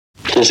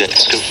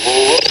presents to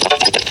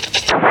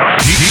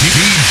DJ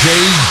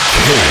Kane.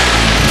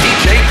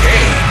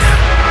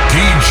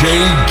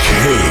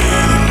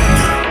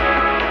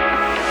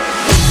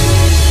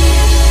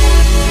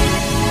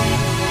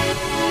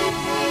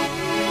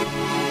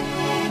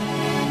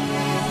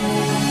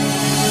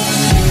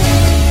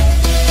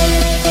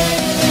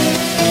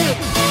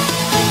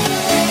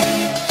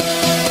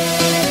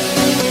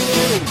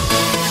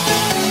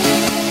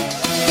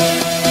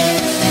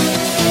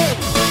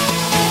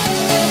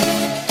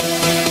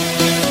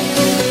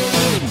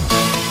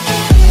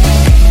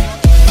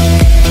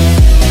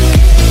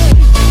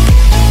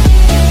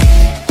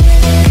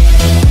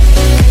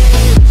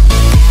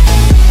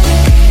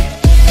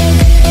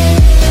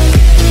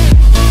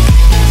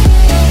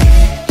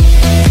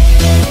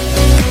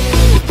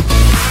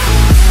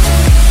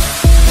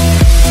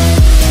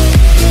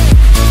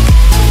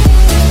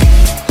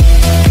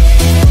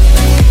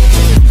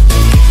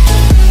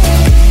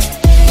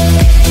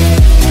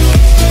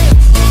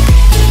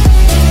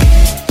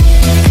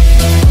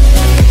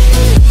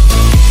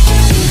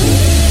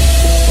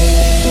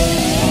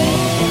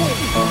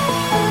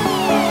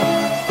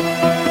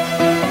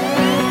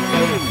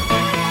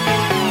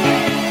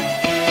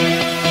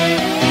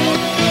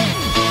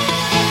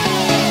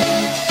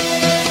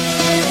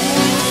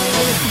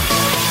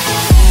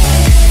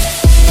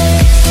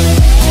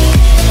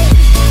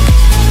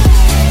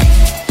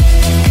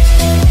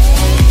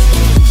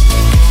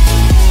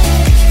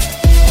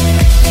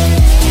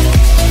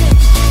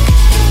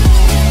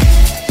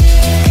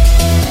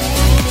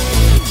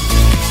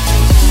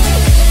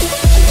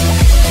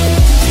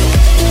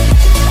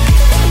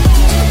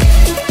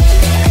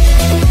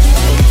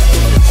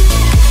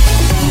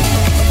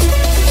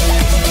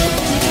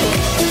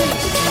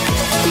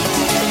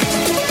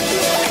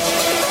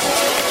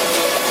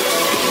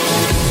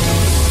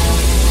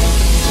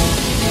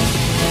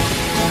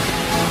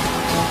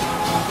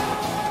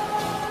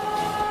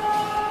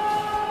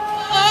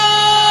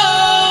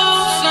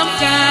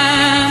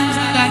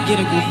 Get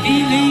a good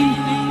feeling,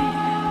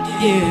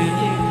 yeah.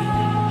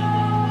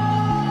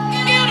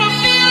 Get a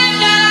feeling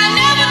that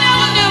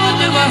I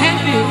never had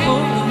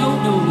before. No,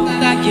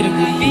 I get a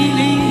good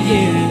feeling,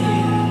 yeah.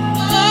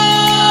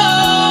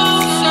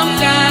 Oh,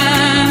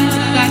 sometimes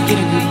I get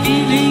a good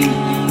feeling,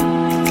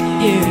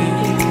 yeah.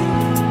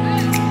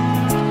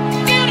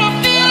 Get a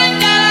feeling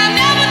that I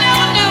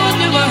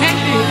never had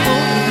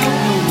before. No,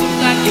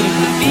 I get a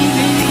good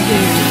feeling,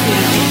 yeah.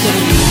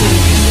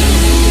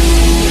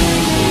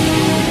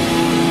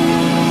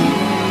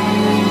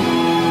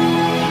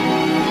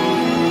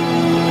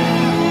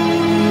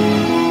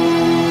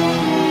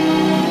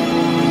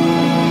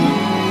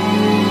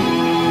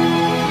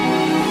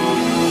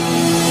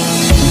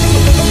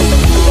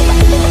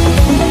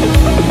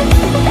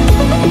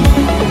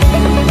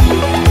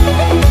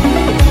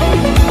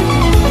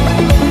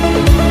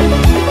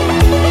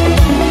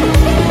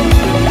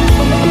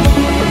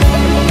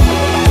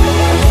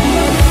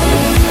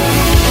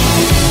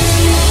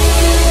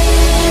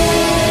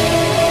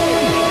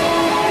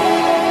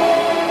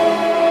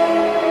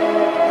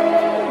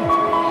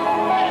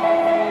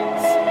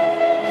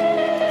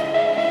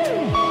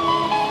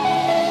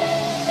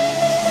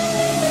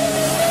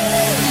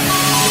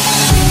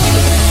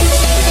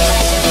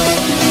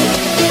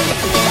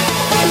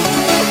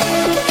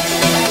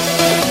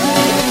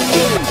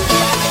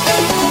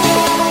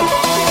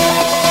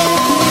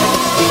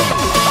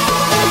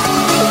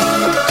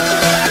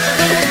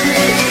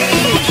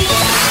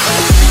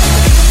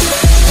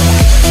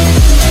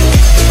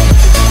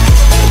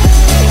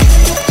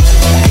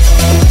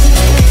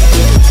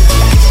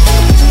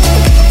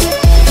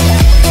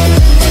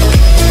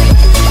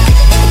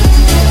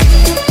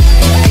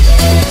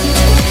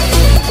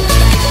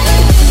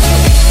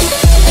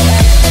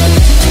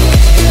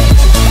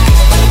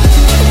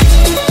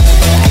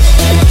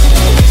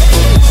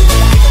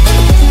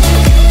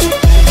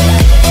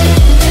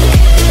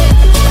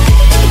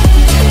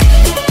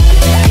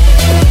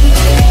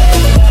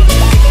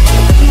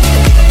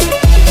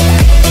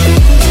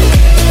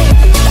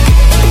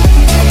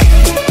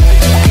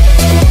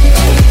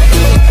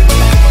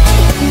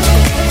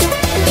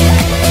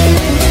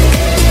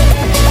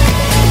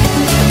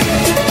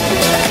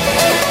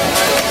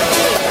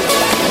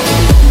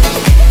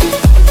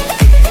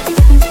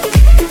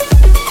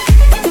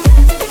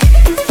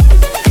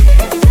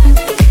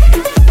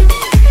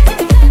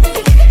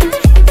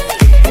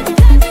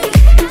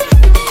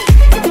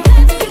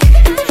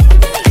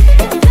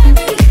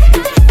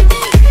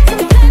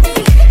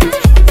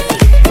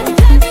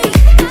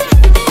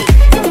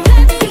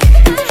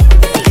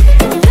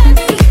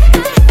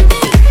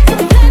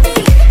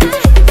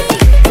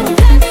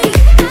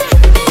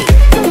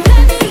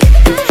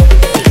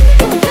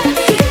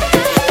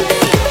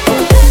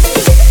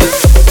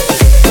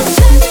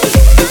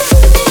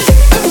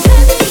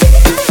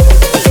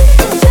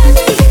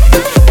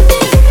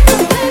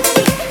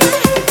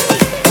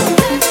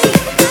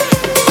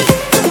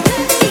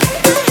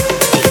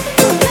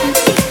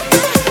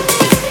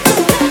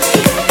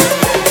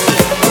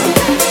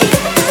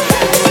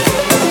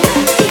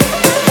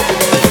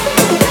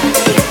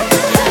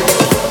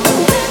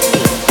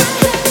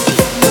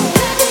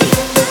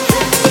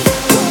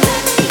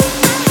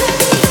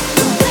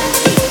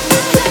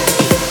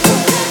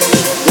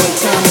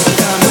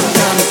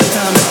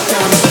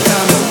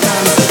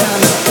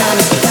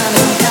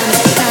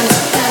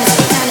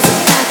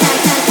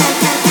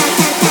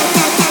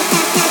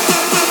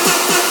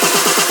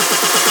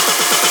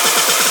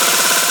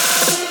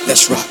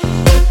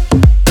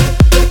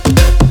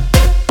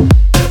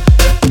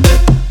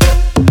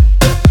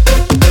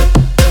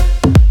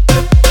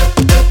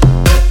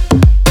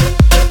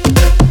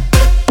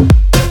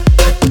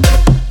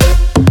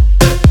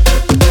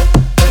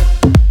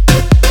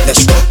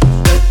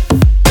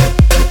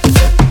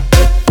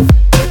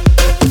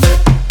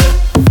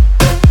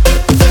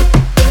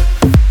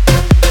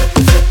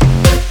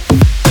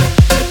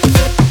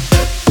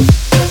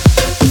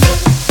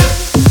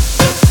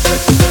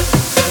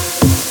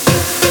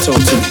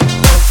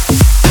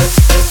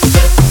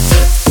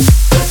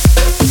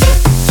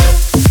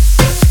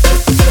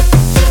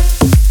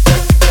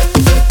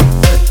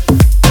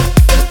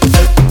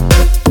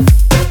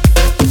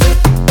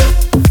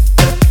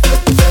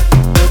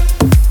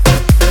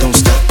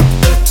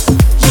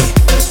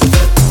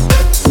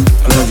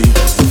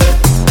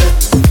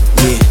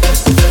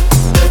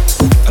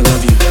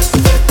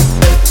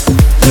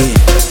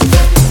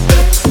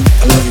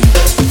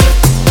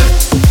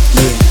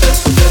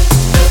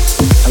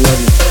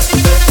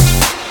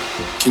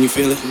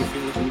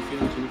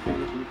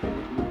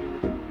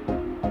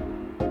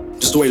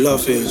 Just the way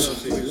love is.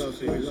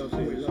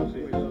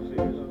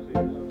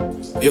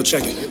 Yo,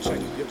 check it.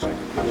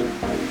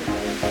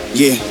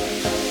 Yeah.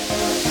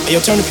 Hey, yo,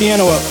 turn the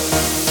piano up.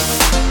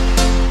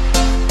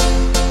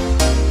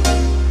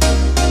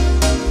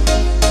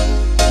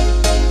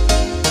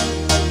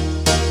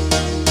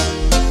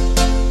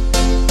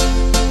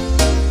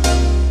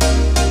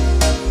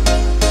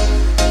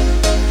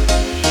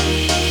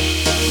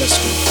 Let's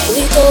go.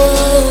 We go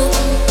up,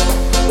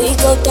 we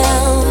go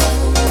down.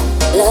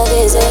 Love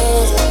is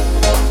in,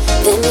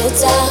 then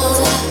it's out.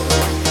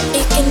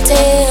 You can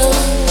tell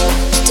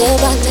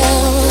by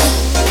now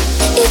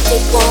if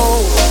it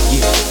won't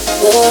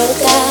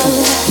work out.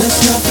 Let's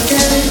not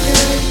forget,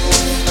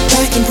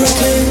 back in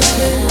Brooklyn,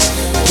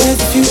 where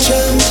the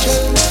future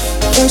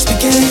first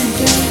began.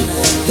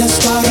 Let's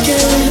start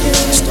again.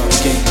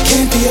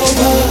 Can't be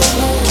over.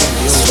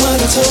 That's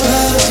what I told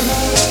her.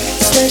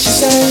 Instead she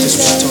said,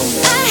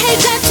 I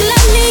hate that you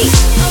love me,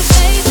 oh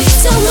baby,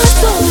 so much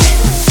more.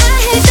 I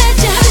hate that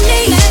you hurt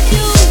me,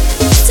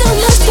 so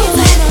much more.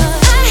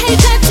 I hate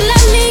that you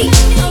love me,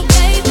 oh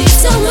baby,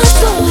 so much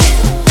more.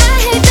 I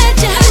hate that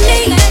you hurt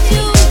me,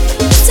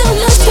 so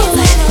much more.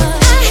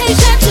 I hate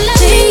that you love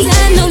me. Things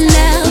I know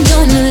now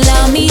don't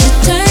allow me to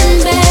turn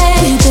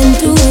back. We've been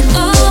through it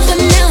all, but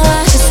now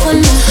I just want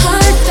my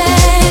heart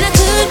back. I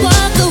could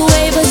walk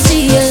away, but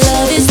see your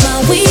love is my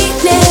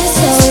weakness,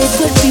 so it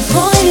would be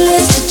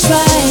pointless to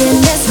try, and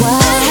that's why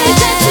I hate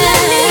that you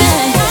love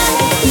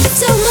me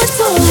so much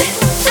more.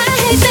 I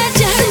hate that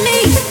you hurt me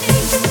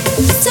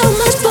so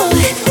much more.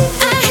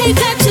 I hate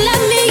that you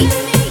love me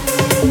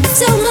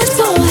so much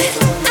more.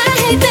 I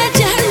hate that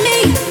you hurt me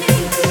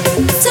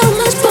so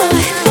much more.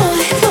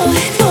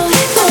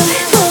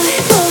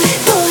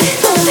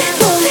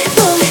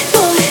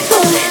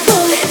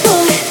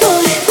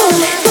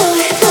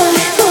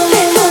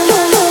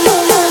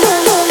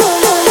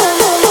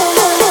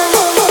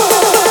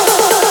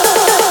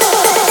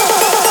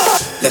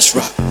 Let's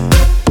rock.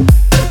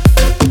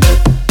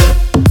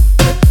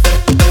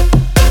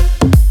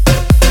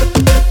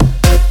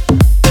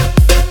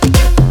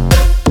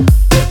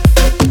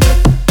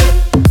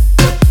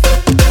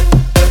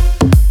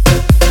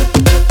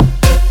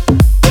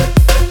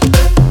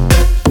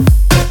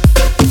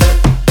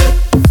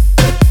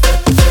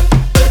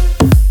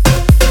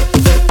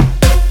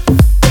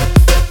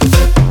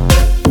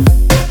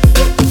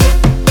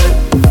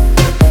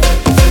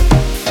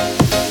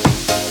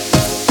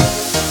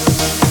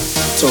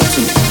 Talk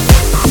to me.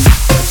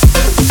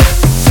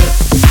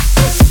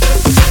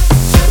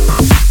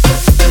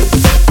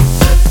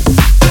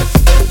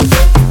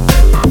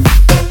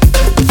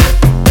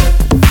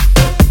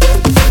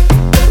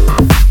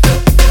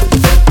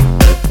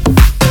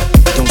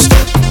 Don't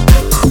stop.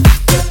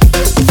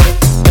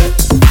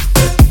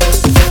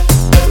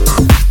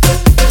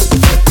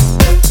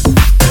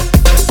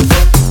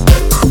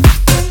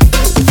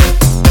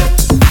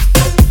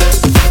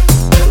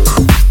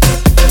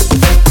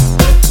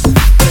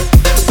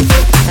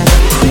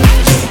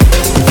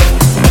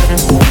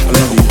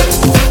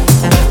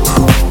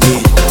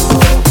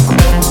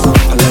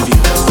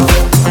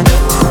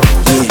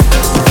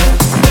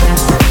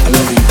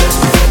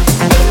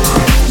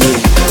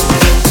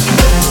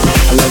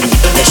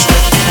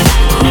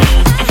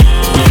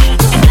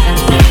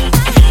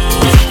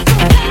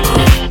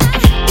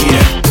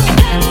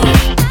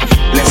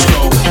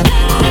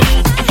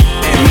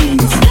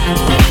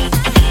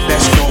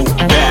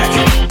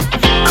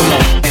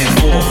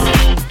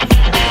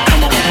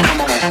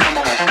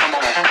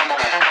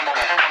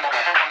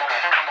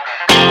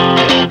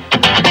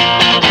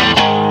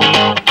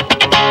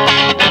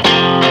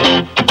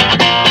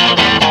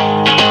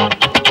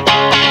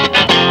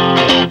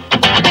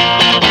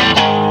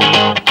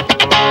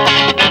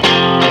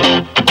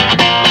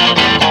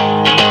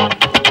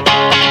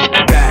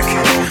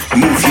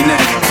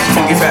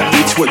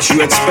 What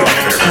you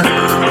expect,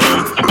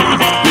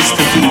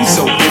 Mr. V,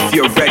 so if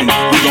you're ready,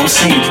 we gon'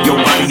 see your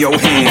body, your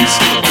hands.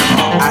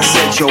 I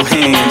said your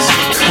hands.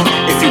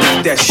 If you got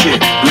that shit,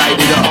 light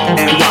it up.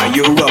 And while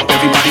you're up,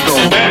 everybody go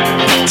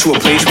to a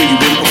place where you've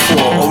been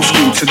before. Old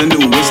school to the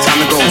new, it's time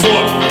to go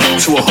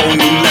to a whole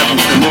new level.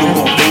 A little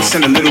more bass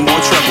and a little more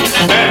treble.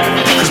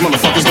 Cause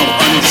motherfuckers don't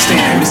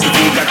understand. Mr.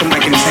 V got the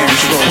mic in his hands,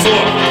 go.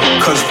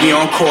 Cause we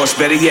on course,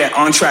 better yet,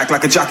 on track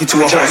like a jockey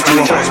to a horse.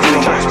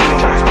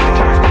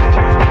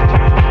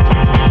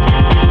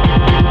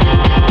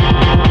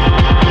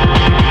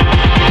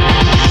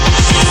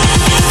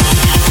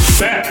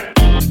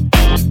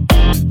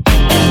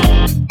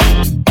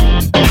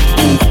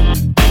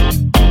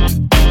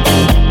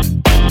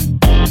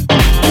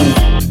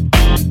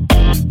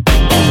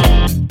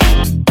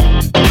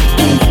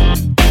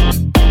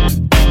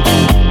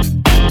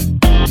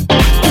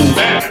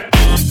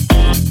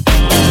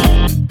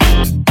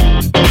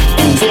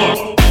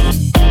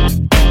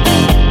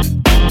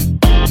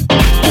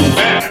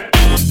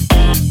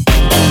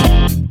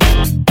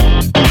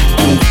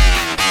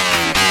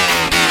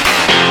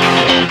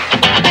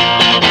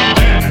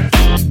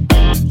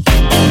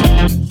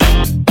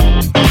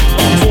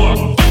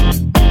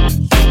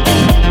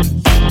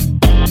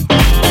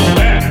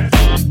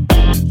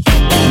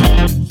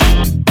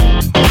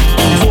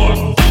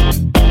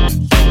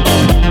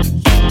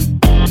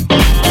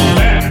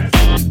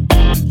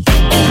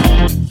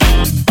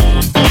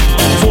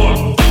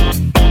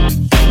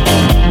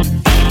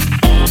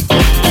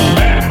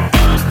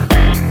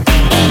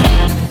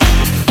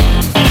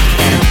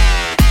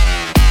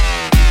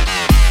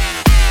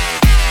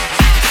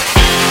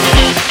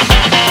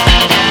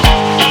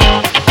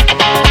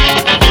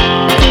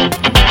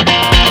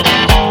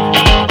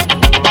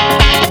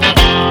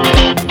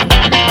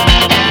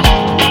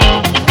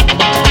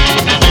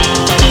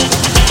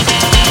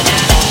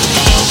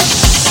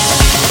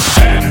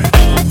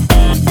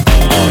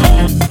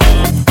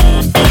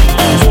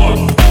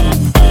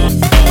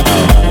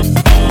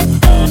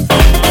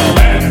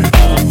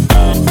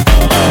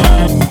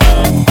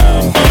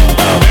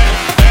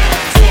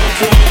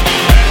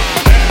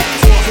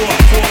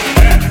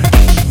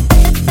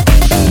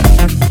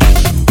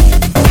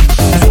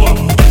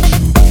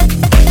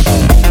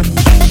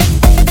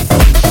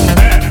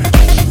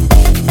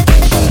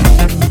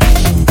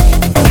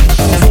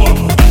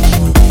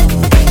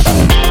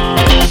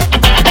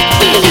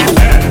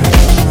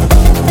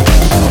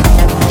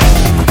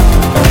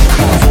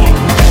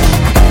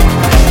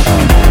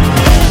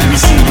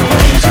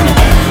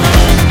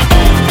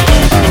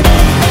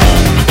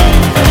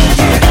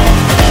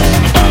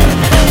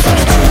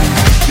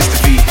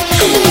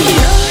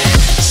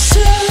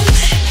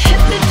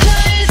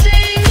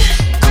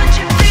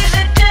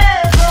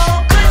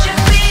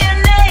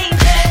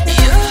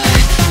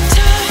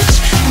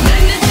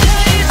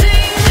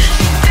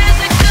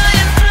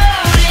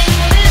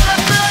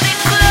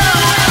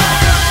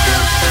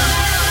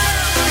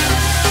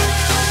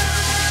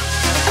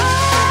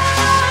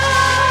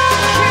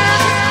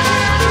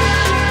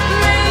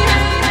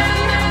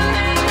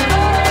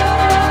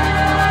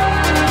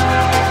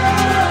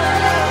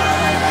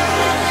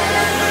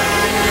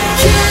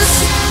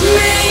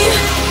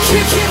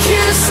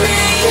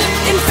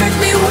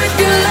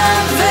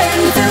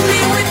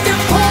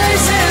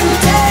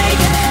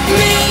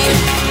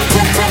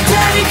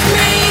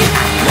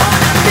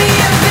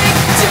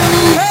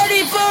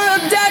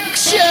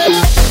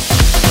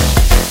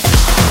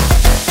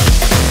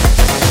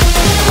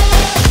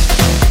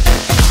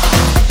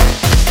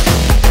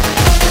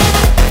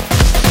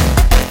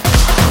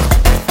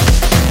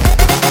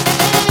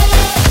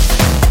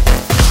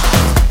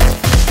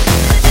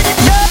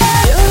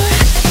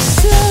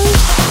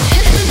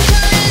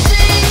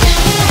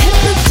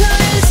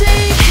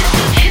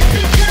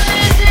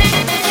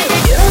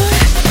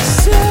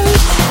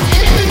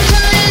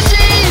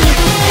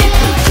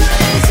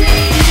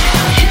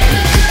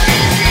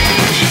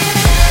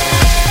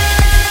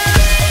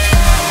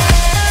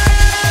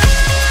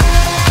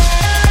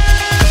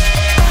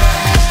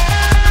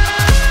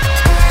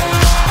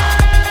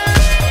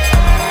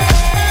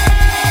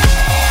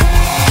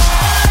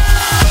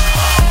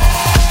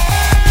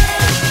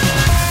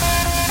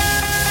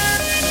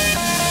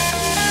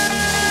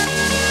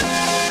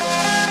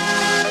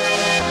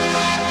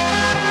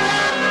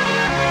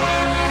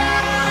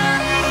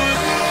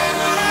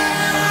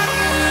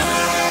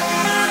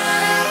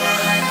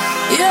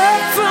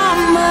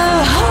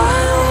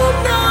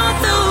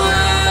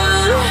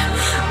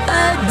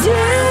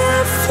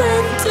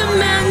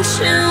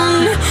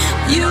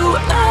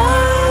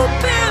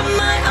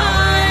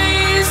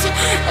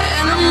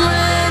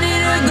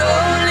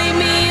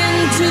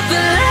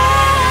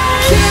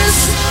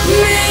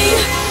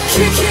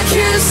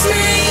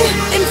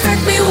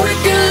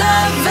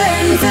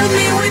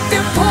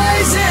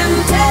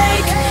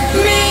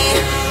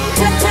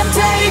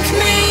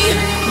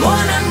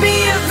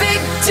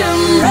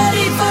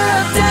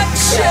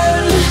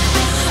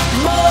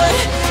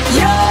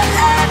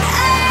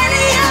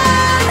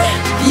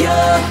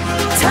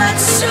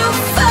 too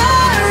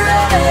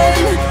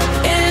foreign.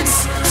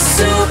 It's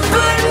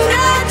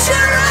supernatural.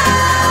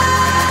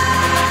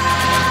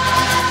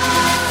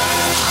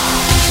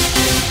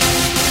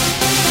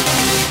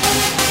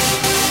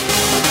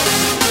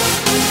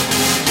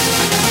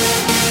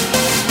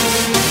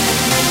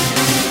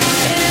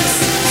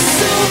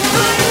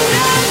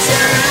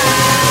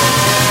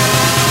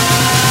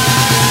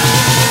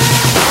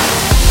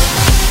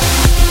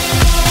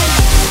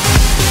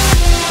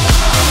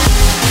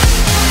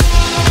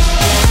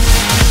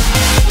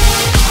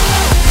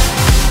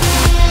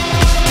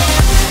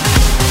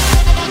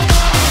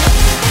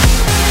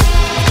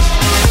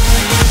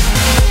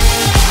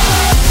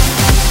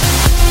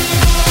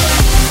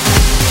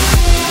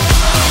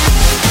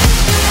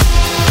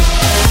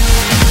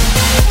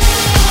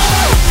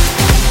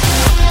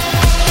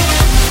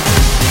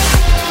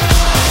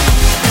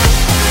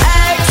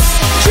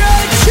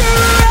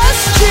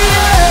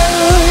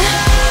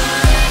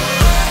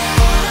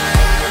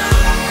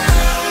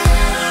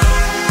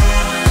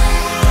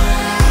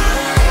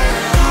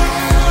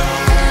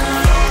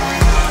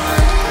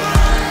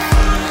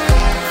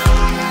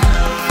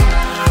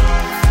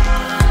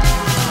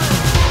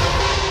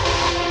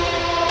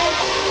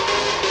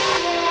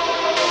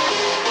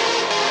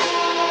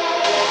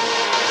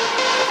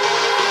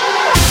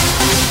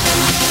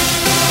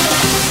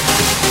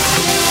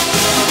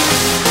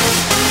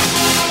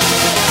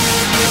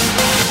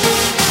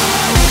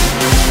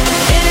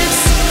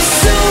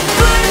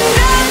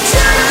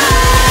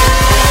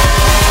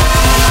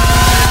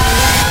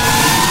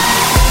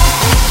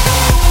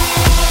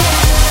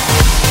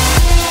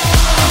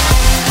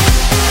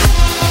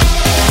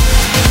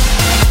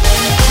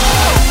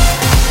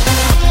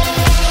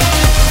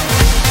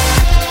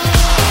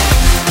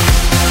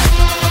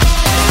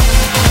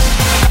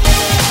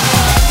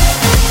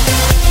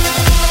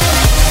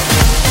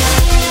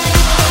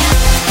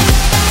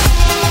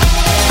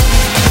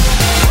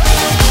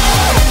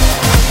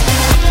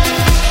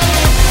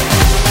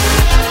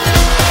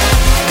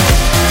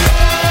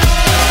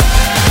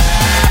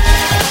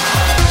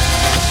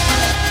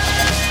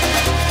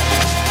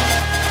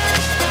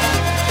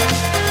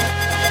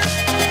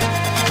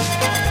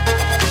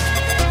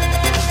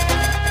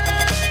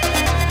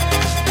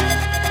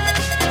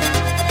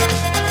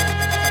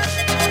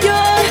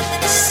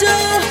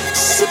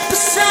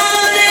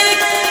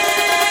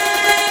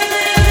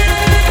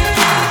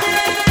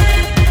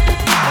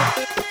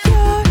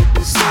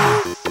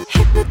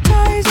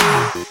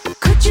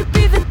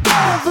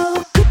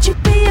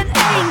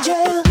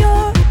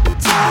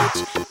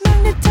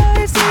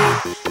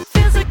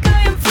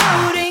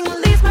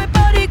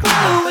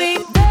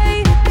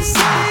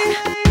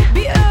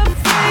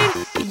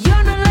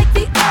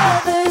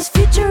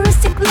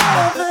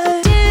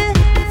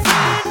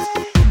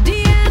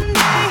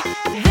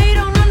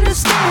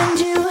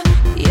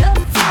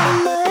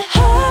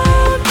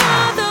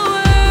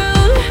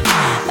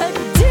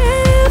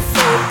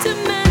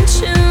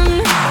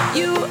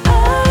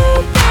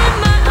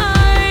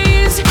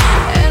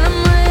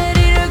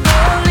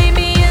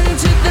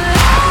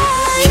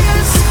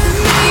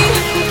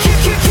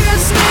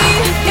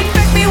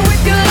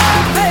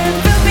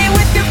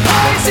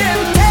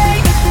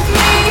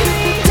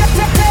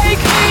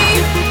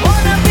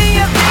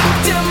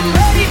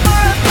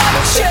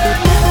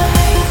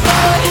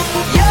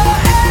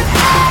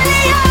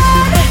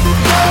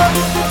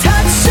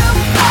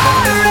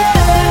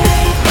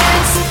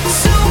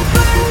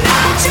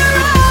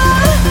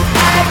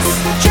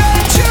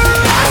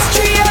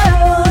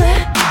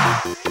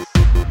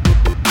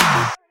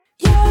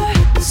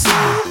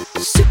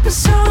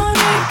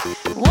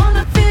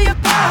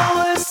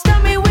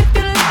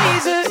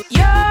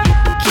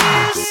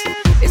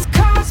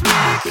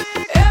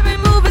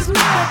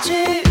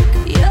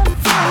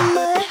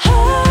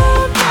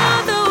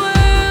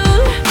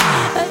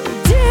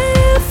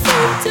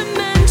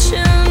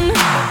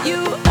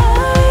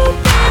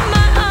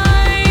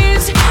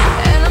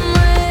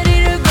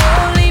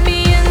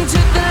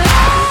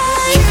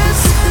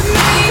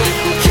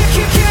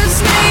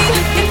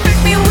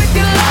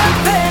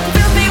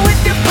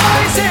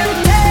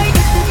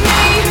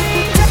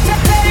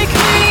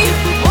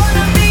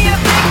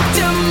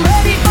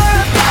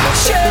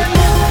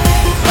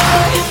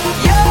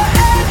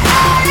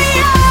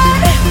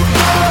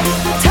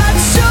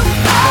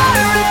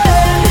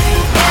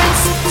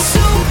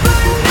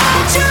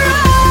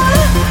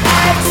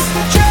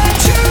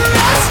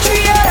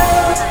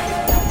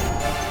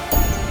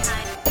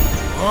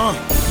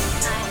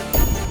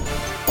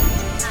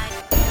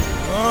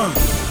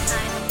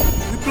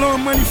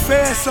 blowing money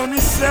fast on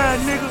this side,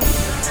 nigga.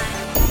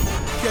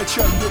 Catch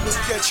up, nigga,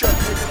 catch up,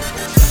 nigga.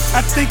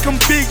 I think I'm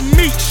Big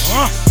Meech,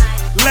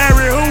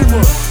 Larry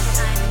Hoover,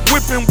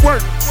 whipping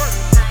work,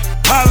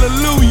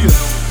 hallelujah.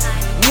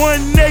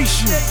 One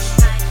nation,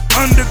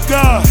 under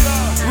God.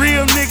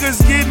 Real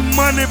niggas getting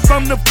money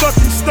from the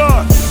fucking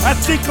start. I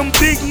think I'm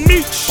Big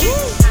Meech,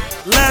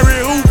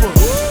 Larry Hoover,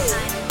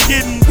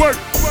 getting work,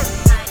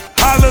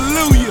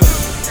 hallelujah.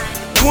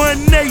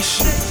 One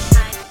nation,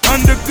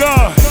 under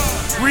God.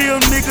 Real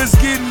niggas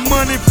getting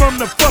money from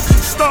the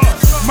fucking start.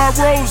 My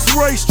Rolls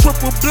Royce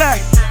triple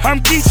black, I'm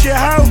Geechee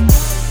how.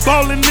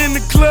 Ballin' in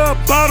the club,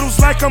 bottles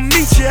like I'm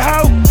Meechee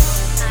how.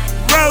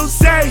 Rose,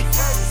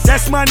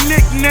 that's my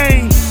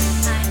nickname.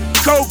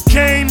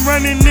 Cocaine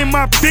running in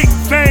my big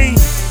vein.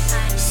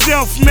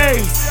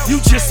 Self-made, you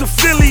just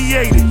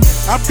affiliated.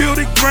 I built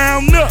it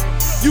ground up,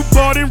 you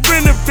bought and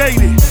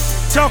renovated.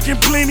 Talking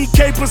plenty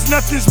capers,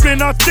 nothing's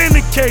been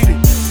authenticated.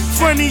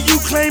 Funny you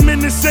claiming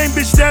the same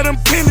bitch that I'm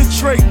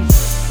penetrating.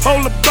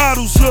 Hold the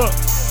bottles up,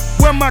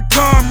 where my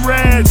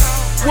comrades?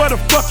 What the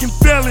fucking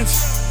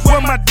felons?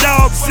 Where my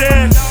dogs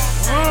at?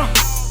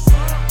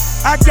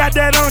 I got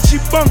that Archie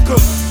bunker,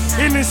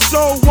 and it's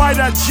so white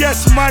I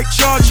just might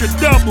charge a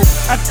double.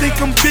 I think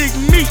I'm Big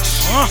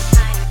Meech,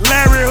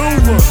 Larry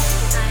Hoover,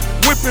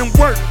 whipping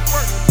work,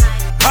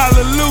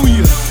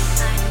 hallelujah.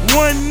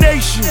 One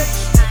nation,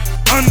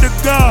 under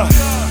God.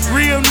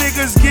 Real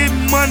niggas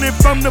getting money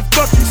from the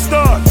fucking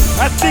start.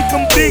 I think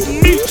I'm Big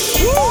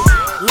Meech,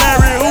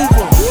 Larry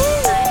Hoover,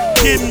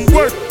 getting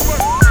work,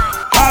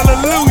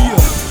 hallelujah.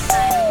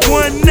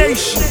 One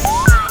nation,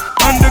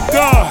 under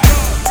God.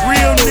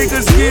 Real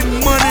niggas getting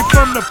money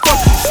from the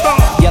fucking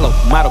start. Yellow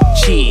model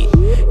cheat,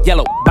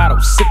 yellow bottle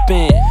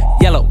sipping,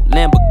 yellow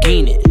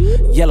Lamborghini,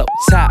 yellow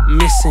top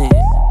missing.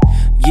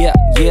 Yeah,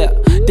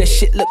 that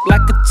shit look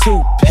like a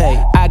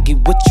toupee. I get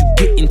what you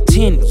get in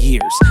 10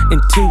 years, in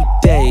 2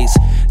 days.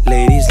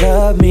 Ladies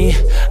love me,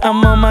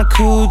 I'm on my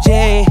cool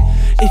J.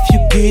 If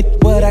you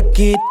get what I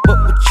get, what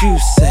would you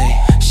say?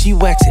 She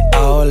wax it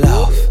all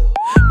off,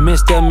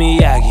 Mr.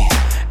 Miyagi.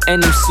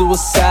 And them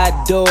suicide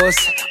doors,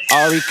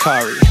 Ari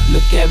Kari.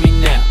 Look at me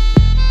now,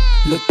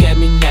 look at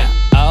me now,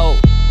 oh.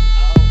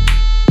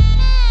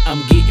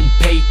 I'm getting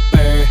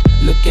paper,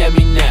 look at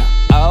me now,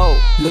 oh.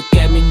 Look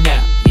at me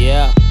now,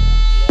 yeah.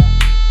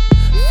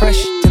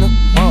 Fresh than a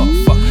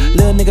motherfucker.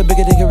 Little nigga,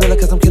 bigger than gorilla,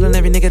 cause I'm killing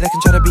every nigga that can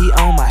try to be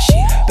on my shit.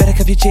 Better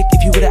cuff your chick,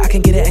 if you with it, I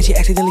can get it. And she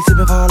accidentally slip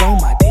and fall on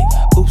my dick.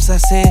 Oops, I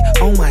said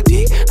on my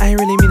dick. I ain't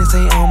really mean to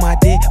say on my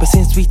dick, but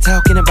since we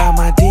talking about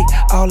my dick,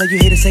 all of you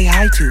here to say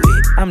hi to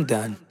it. I'm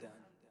done.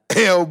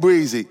 Hell,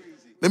 Breezy,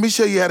 let me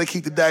show you how to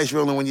keep the dice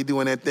rolling when you're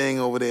doing that thing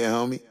over there,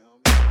 homie.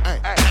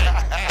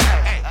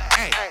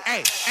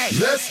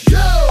 Let's go!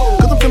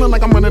 Cause I'm feeling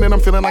like I'm running and I'm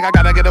feeling like I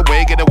gotta get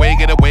away.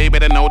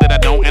 Better know that I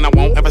don't and I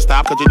won't ever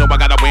stop, cause you know I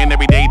gotta win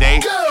every day.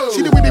 Go!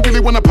 See, they really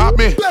wanna pop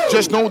me. Go!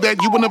 Just know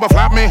that you will never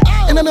flop me.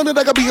 And I know that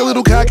I gotta be a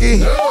little cocky.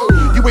 Go!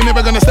 You ain't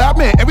never gonna stop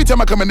me. Every time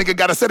I come, a nigga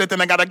gotta set it,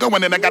 then I gotta go,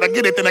 and then I gotta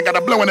get it, then I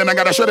gotta blow, and then I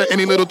gotta shut it.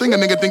 Any little thing a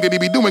nigga think that he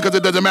be doing, cause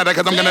it doesn't matter,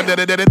 cause I'm gonna dead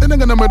it. Then I'm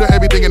gonna murder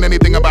everything and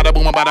anything about a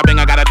boom, about a bing.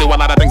 I gotta do a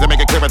lot of things to make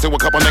it clearer to a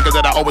couple niggas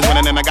that I always win,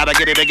 and then I gotta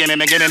get it again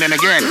and again and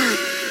again.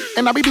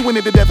 And I be doing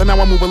it to death, and now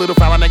I move a little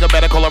foul. A nigga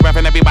better call a ref,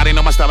 and everybody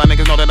know my style. And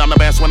niggas know that I'm the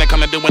best when it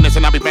come to doing this.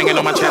 And I be banging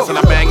on my chest, and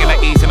I bang in the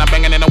east, and I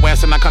banging in the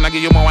west. And I kinda give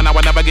you more, and I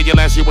will never give you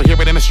less. You will hear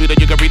it in the street, or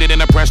you can read it in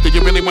the press. Do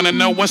you really wanna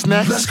know what's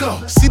next? Let's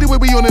go. See the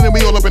way we on it, and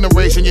we all up in the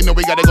race. And you know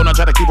we gotta go now,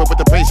 try to keep up with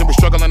the pace. And we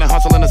struggling and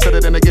hustling to set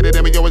it and to get it.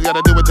 And we always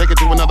gotta do it, take it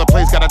to another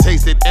place. Gotta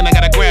taste it, and I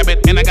gotta grab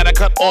it. And I gotta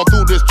cut all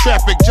through this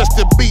traffic just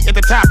to be at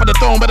the top of the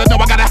throne. But I know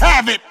I gotta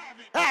have it.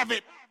 Have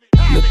it.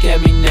 Look at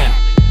me now.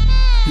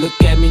 Look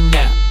at me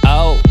now.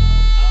 Oh.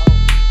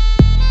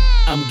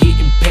 I'm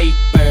getting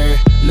paper,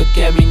 look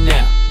at me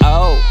now,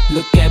 oh,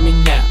 look at me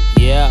now,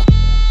 yeah.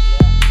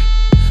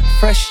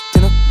 Fresh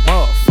than a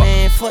motherfucker.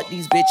 Man, fuck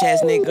these bitch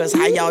ass niggas.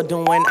 How y'all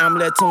doing? I'm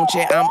Lil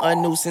Tunche. I'm a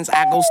nuisance.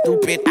 I go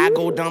stupid. I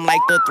go dumb like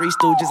the Three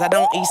Stooges. I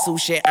don't eat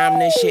sushi. I'm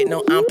the shit.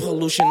 No, I'm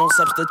pollution. No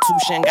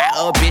substitution. Got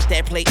a bitch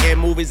that play in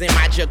movies in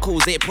my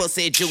jacuzzi.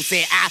 Pussy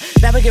juicy. I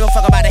never give a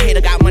fuck about a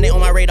hater. Got money on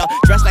my radar.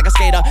 Dressed like a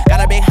skater.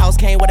 Got a big house.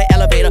 Came with an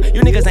elevator.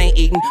 You niggas ain't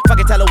eating.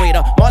 Fucking tell a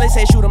waiter. Marley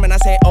said shoot him and I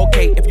said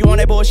okay. If you want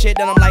that bullshit,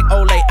 then I'm like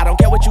Olay. I don't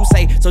care what you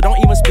say, so don't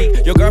even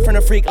speak. Your girlfriend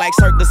a freak like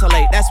Cirque du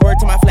Soleil. That's word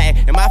to my flag.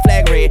 And my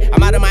flag red.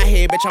 I'm out of my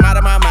head, bitch. I'm out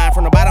of my mind.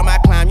 From the bottom I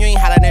climb, you ain't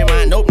hotter than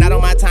mine. Nope, not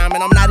on my time,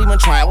 and I'm not even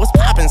trying. What's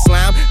poppin',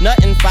 slime?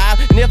 Nothing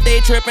 5. And if they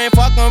trippin',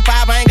 fuck them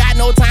 5. I ain't got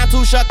no time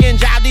to shuck and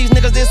jive. These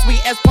niggas this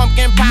sweet as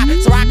pumpkin pie.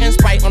 So I can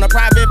Sprite on a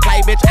private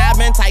flight, bitch. I've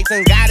been tight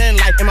since God in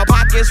life. And my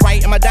pocket's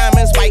right, and my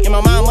diamonds white, and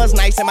my mama's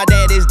nice, and my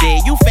dad is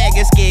dead. You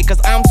faggot scared, cause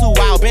I'm too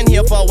wild. Been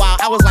here for a while.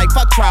 I was like,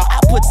 fuck trial. I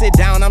puts it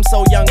down. I'm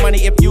so young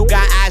money. If you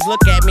got eyes,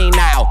 look at me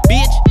now,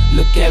 bitch.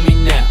 Look at me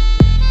now.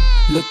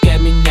 Look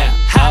at me now.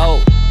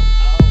 Oh.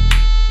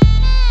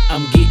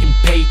 I'm getting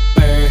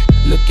paper,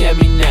 look at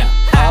me now,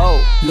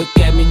 oh, look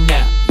at me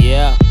now,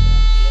 yeah.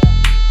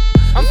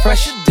 I'm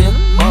fresher than a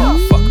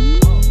motherfucker.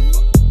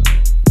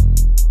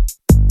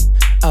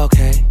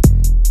 Okay.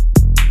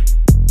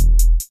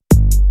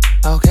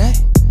 Okay.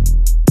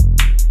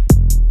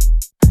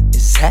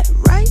 Is that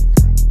right?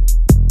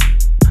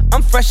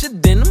 I'm fresher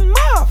than a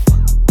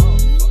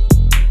motherfucker.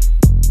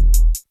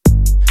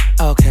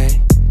 Okay.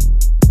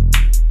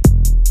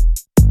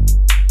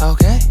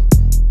 Okay.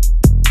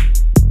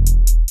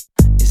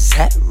 Is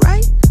that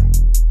right?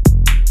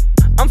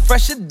 I'm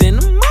fresher than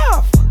a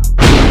motherfucker.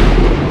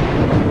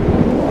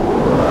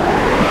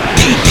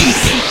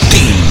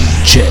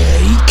 DJ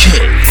K.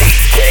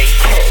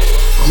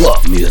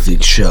 Club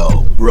Music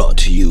Show. Brought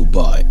to you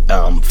by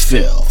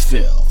Phil.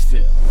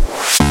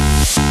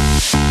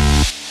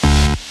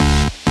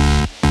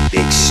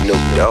 Big Snoop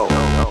Dogg.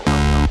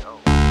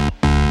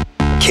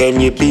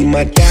 Can you be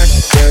my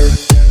doctor?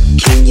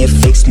 Can you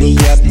fix me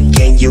up?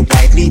 Can you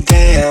wipe me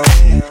down?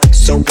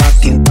 So I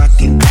can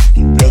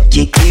make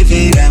you give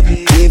it up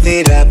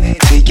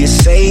till you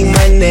say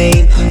my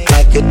name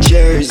like a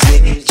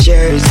jersey.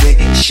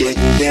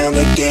 Shutting down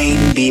the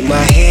game, be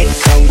my head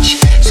coach,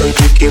 so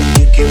you can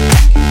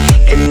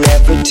and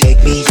never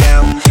take me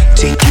out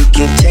till you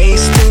can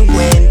taste the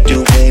wind.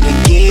 Do it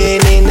again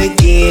and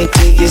again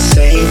till you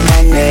say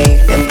my name.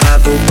 And by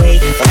the way,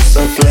 I'm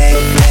so glad.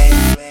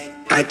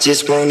 I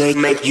just wanna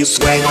make you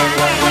sweat.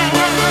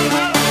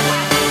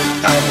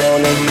 I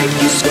wanna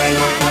make you sweat.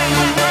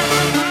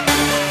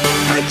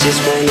 I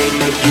just wanna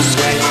make you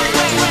sweat.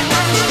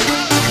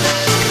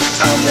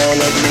 I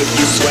wanna make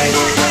you sweat.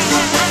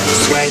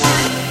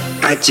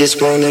 I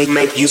just wanna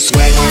make you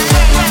sweat.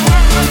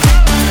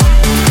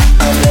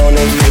 I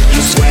wanna make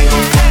you sweat.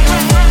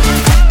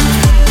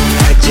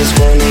 I just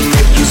wanna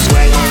make you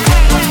sweat.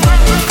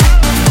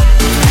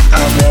 I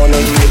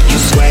wanna make you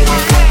sweat.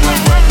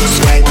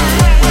 Sweat.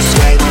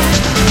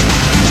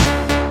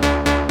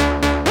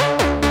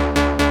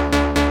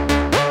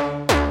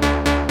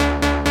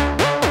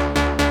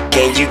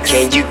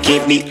 Can you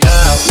give me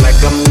up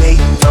like I'm late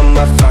from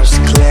my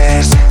first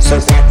class, so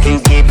I can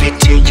give it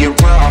to you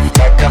off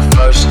like a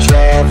first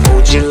draft?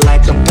 Hold you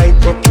like a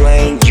paper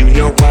plane, you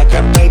know I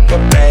got paper,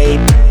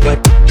 babe.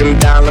 But them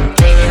dollar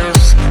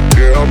bills,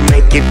 girl,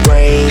 make it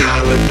rain.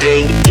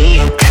 Holiday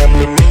Inn, come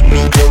and meet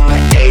me on my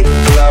 8th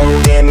floor.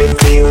 Damn, it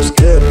feels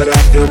good, but I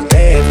feel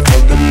bad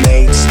for the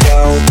mates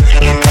though.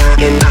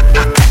 And I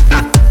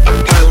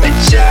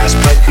apologize,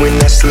 but when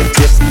I slip,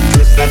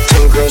 I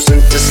turn girls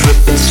into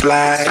slip and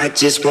slide. I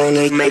just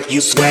wanna make you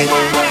sweat. I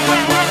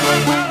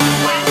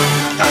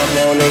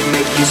wanna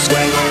make you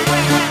sweat.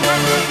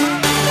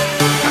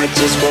 I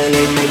just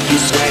wanna make you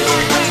sweat.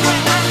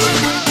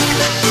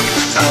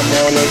 I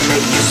wanna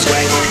make you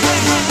sweat.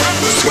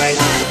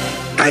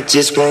 I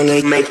just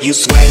wanna make you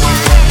sweat.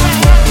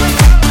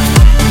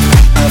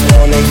 I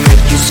wanna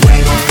make you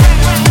sweat.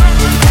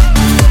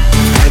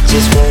 I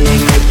just wanna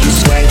make you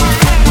sweat.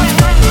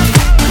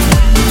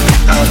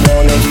 I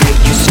wanna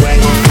make you sweat.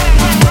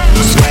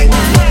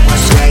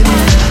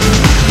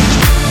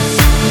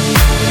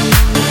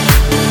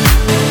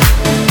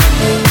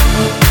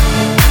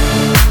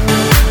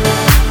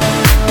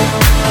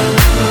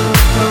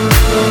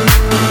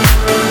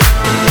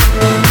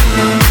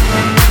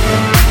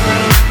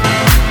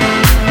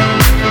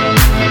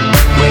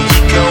 Where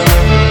you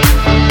going?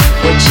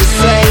 What you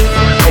say?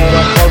 I'm a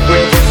whole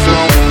river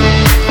flowing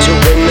to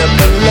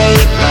another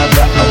lake by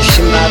the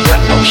ocean,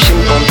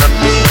 on the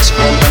beach.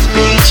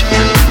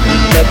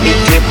 Let me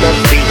dip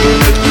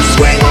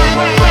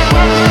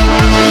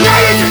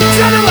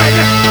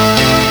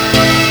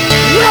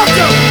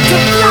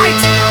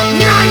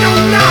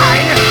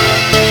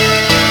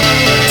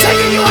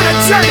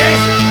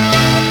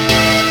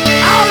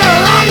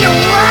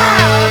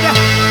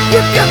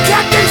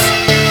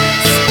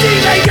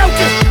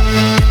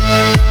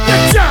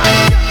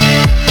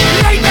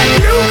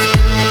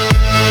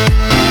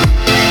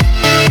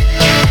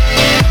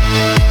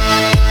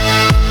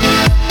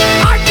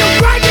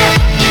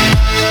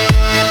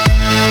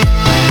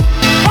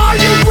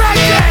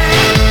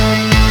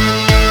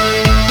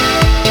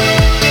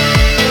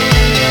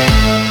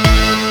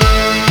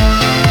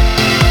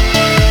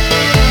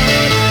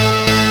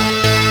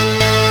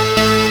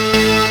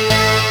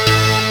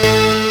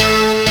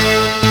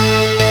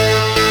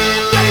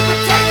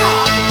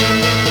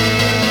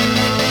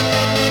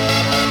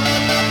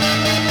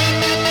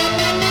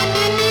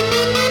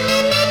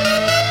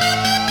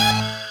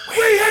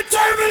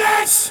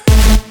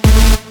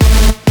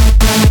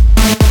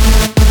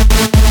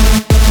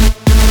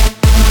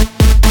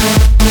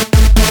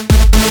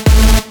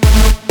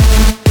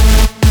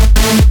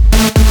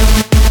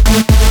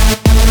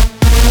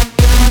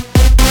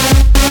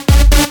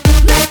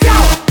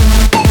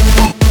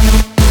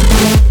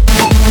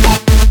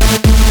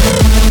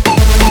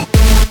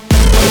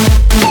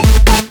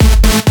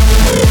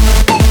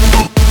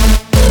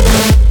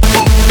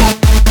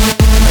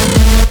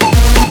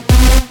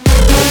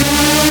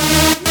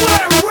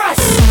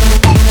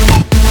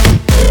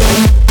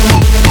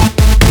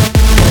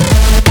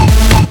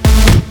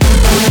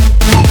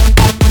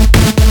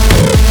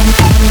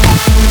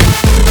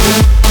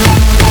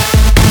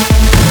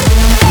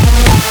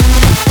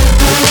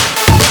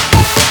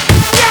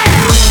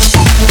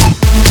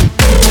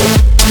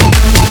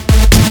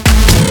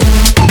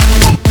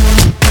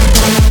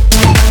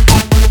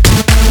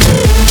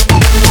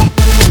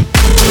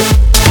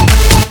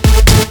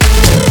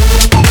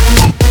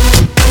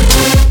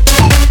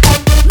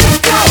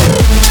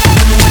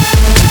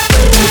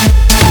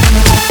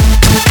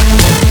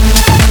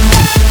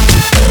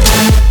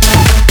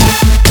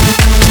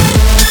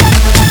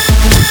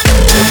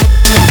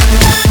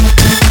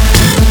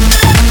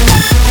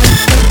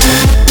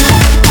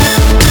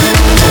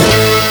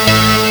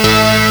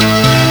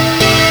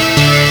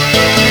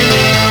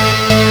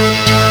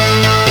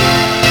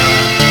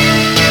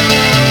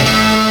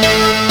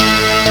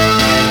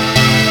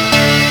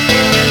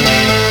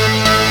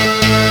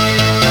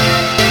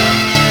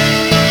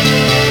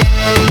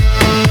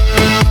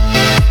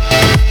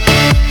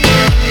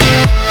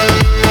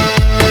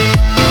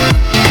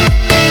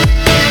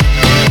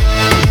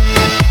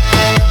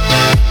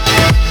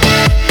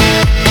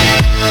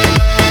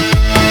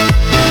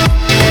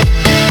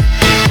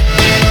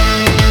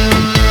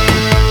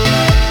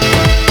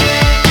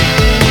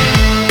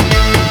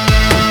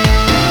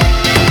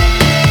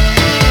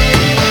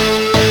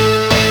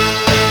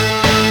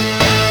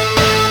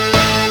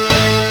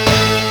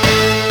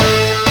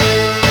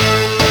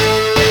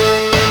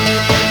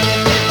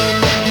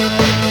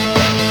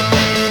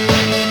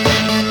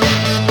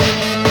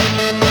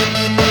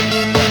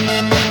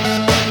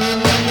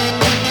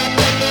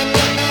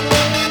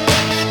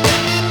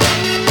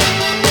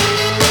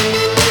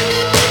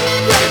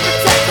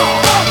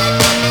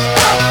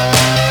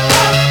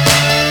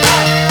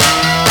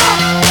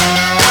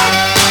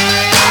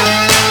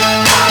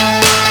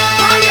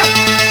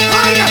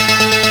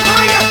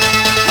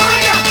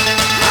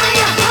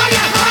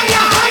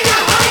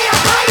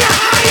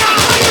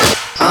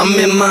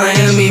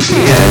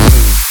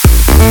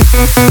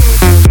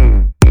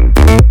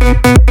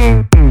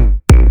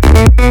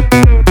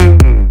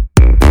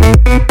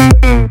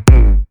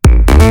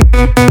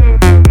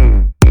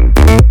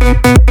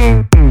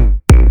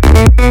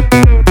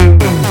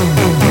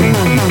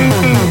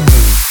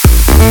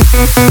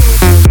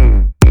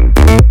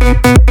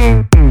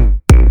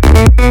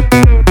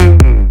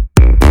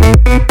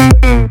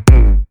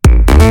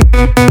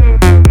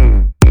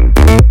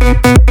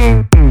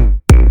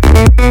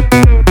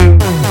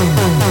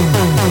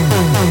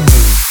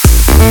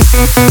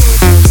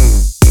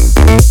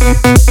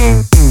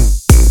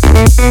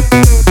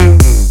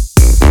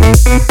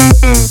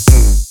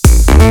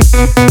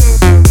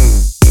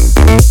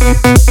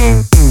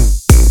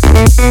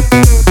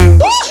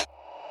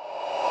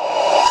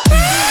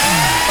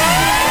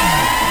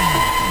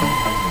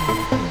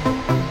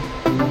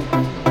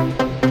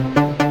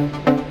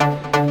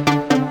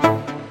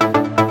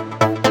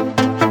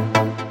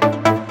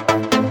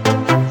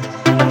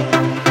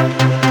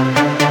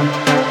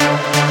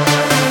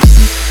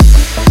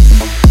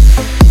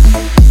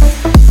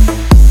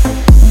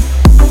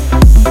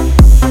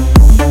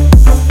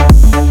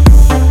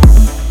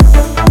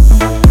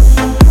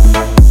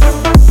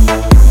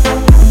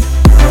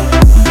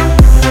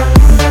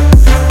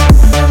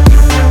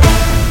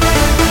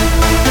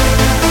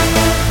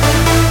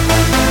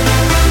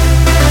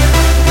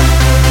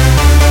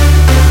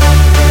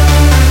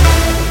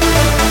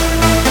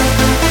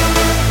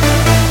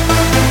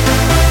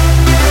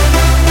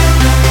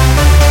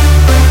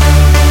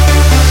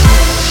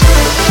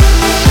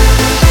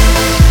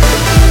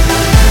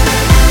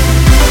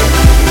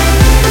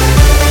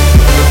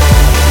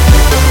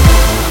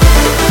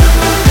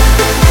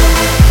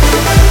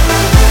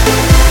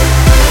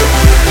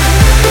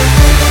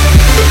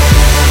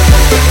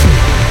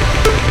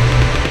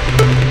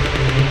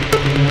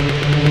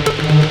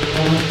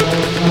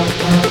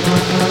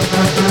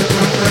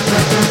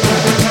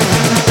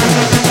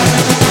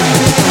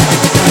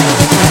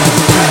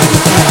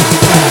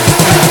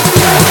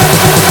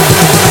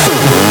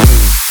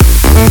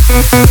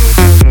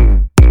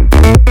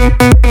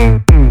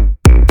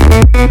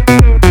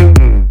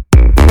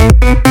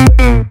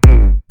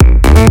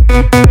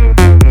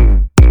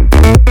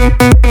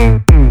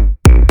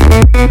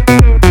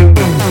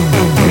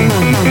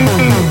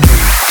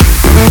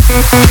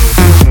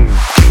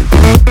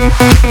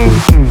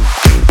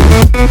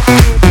You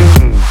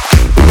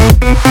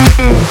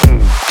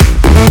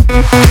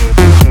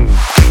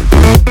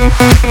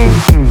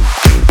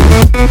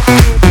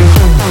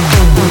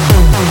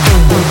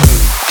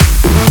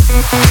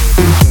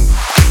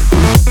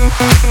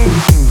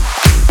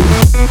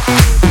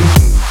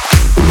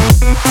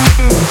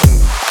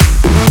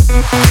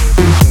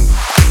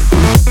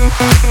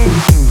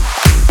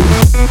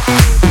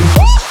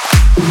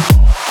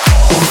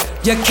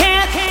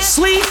can't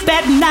sleep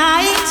at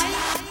night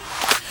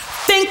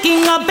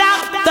thinking about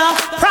the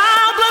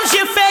problems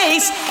you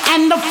face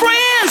and the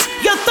friends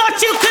you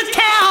thought you could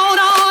count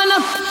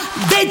on.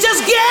 They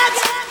just get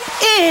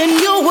in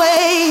your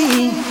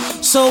way.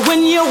 So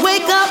when you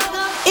wake up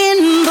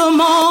in the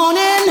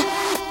morning,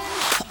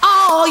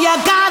 all you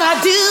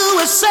gotta do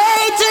is say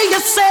to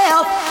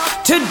yourself,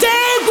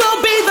 today will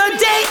be the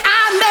day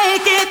I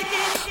make it,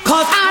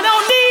 'cause I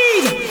don't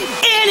need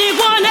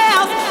anyone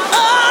else.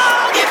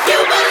 Oh, if you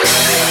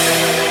believe.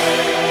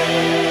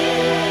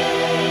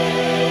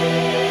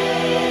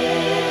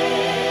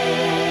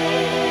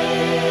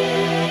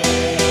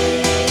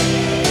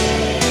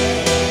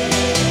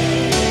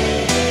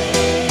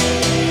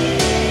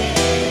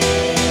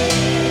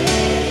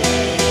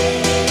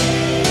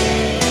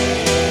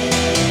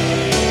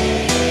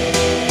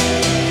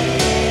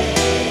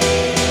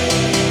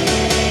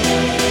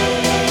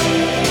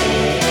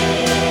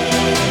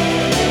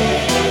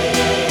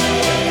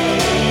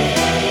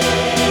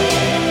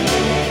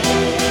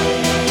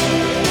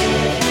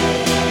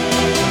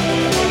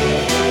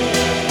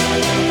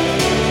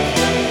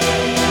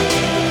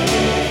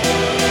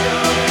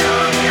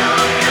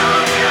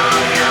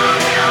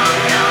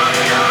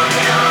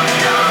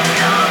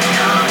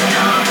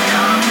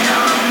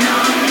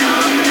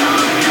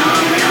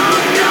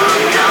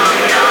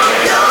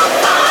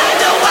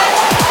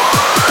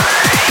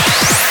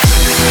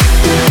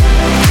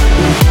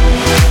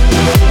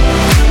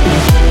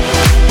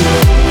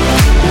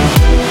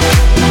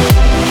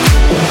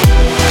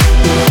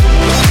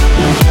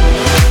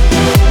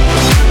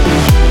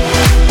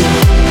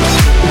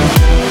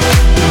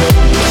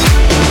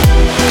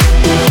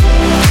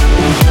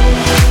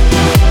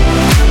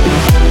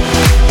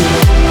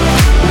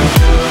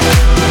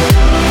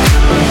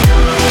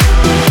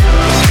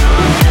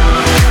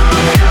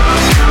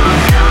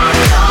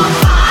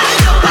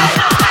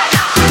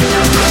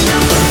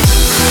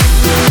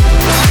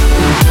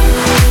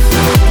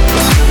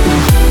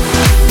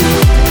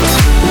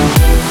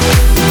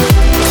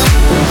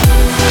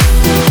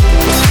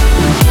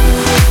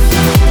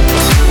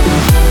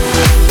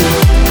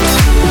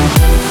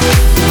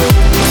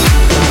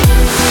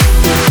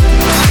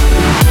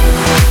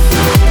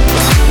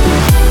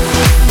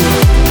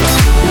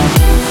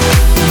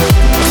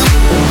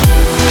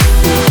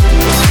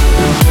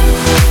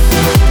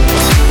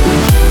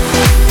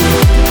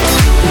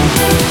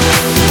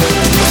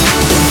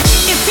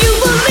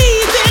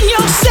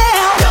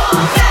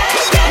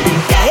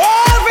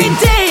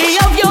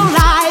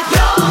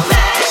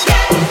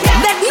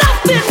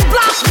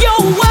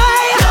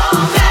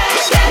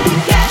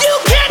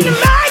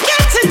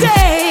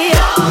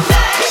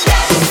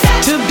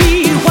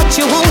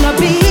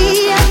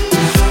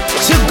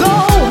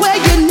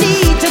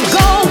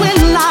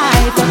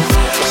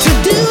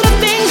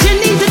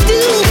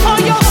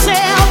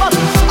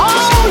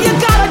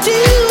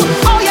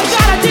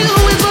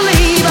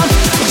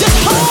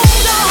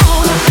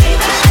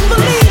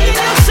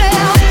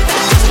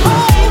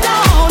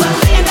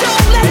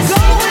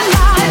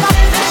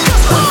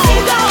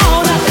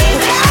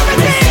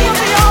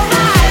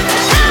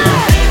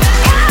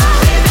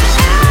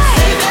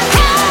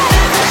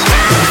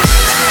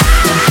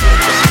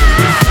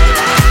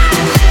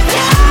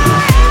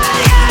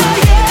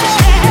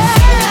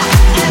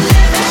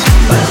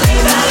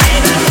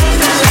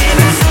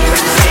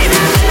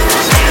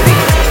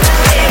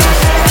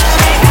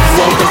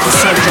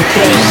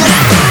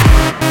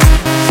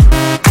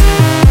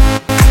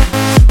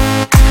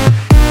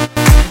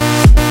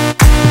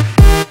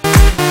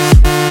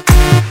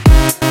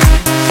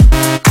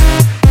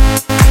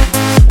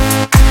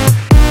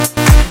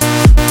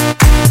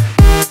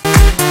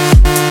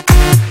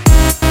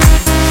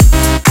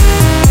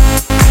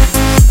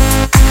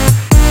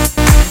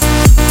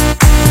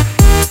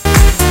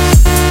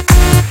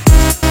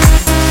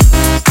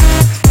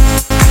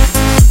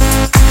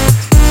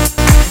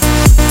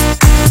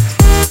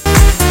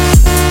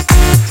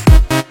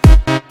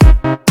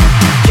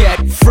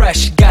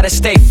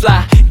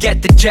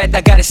 Get the jet,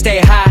 I gotta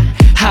stay high.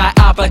 High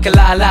up like a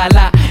la la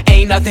la.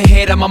 Ain't nothing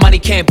here that my money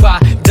can't buy.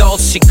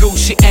 Dolce,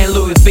 Gucci, and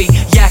Louis V.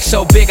 Yak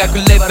so big I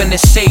could live in the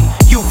sea.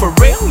 You for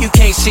real? You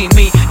can't see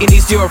me. In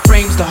these zero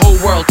frames, the whole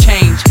world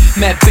changed.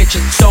 Mad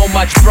bitches, so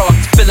much broad.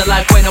 Feeling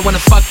like when I wanna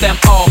fuck them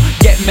all.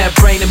 Get mad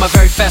brain in my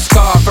very fast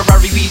car.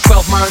 Ferrari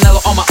V12, Maranello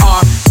on my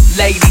arm.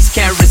 Ladies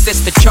can't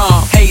resist the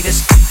charm.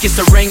 Haters, kiss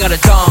the ring of the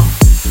dawn.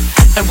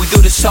 And we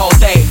do this all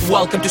day.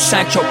 Welcome to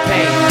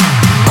Saint-Tropez.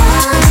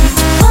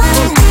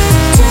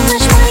 Too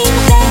much money in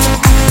the bank.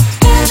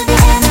 Hands in the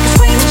air like a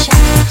screaming shout.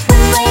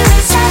 When we're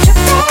in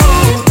Saint-Tropez.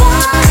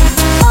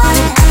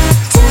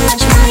 Too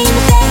much money in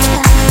the bank.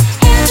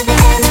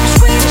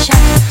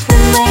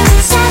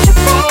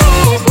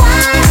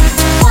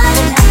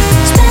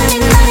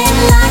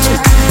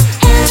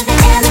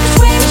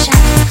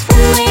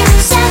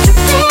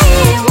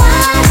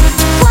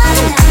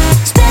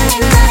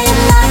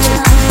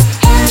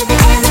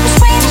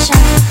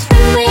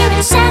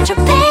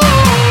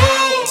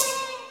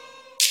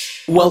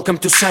 Welcome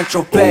to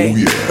Central Bay. Oh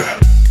yeah.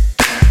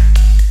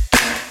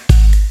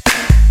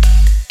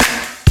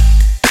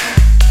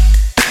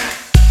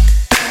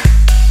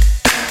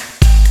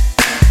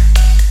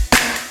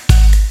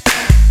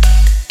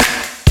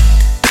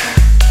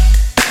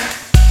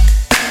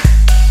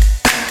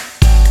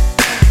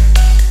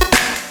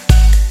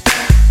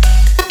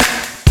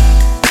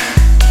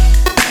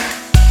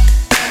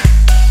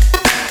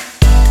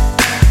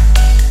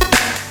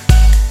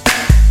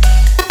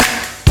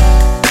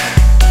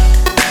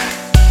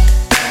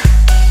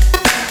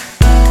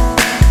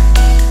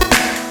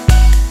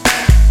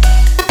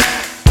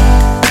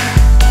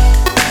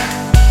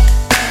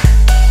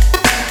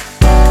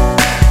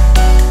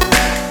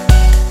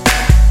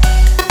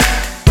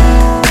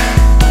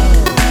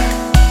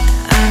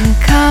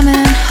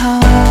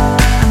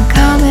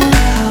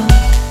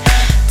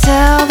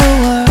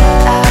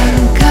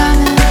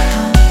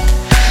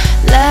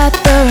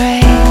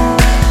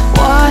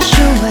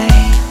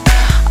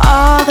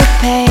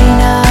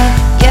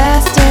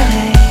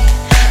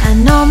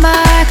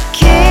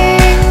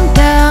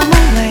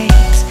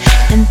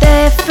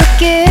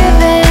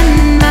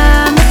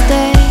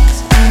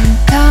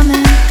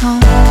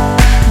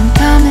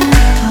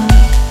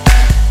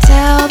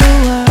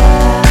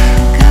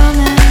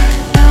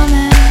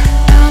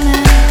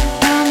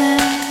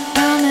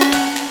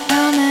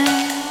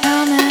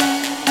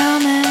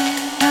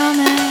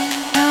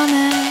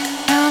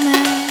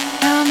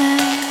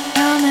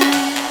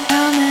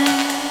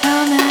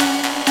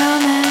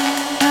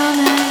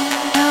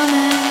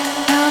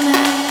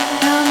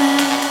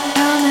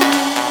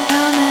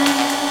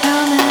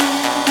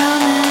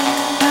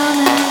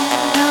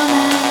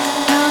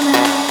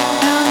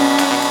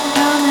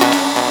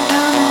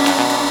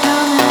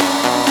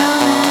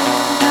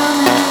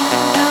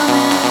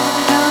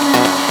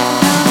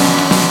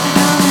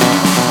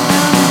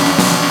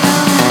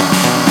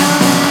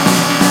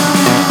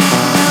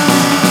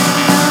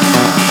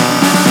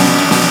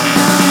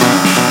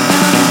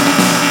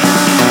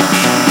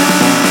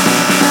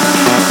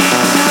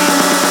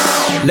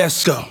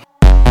 Let's go.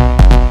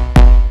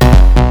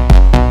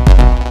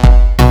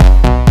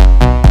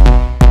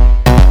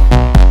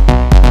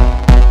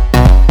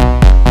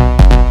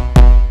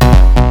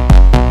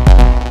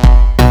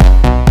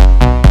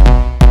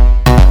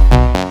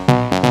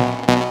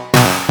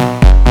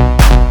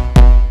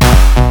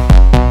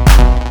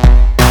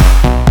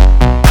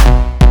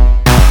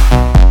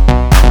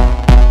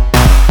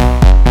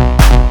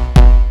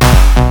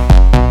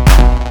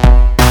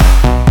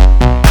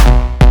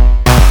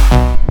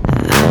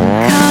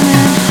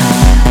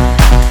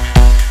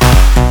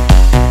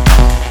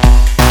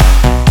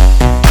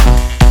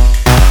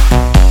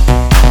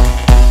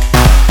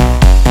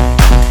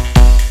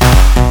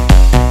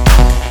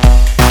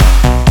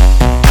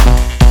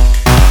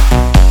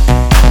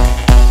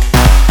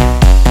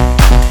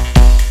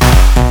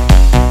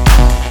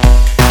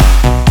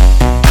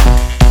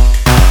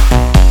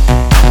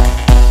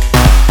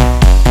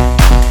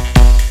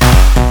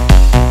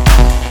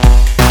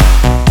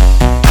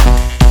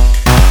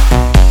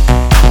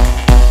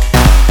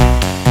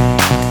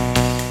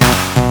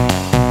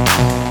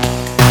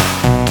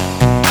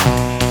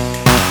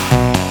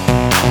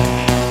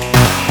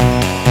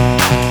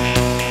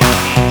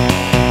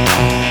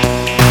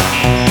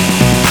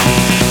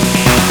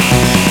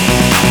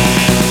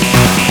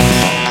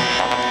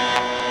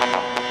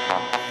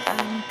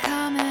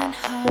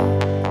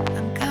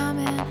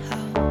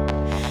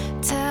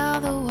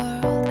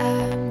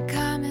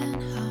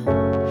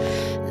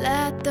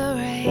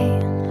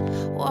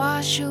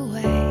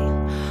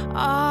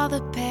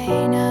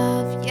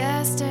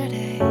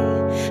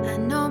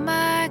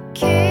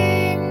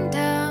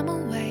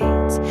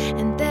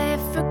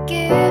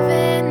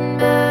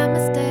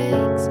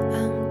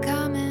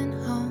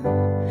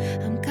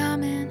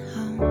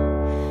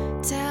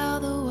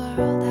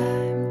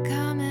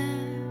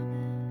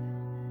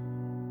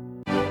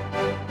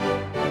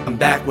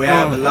 Back where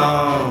I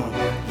belong.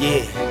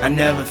 Yeah, I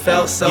never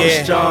felt so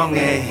strong.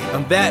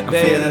 I'm back, baby.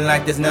 I'm feeling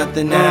like there's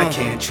nothing that I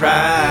can't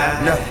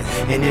try.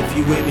 Nothing. And if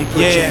you with me,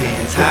 put your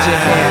hands high. Put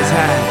your hands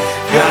high.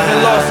 You ever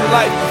lost a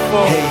life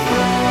before? Hey.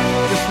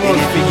 This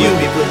one's for you.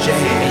 Put your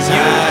hands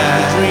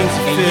high. The dreams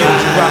you feel,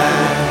 you rockin'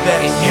 with the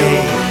best.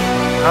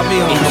 I'll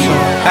be on the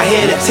song. I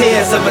hear the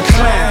tears of a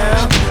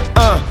clown.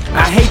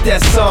 I hate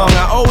that song.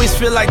 I always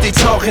feel like they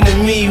talking to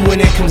me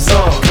when it comes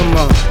on. Come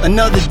on,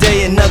 another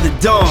day, another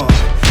dawn.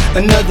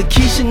 Another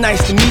Keisha,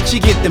 nice to meet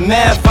you. Get the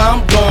math,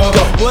 I'm gone.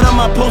 What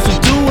am I supposed to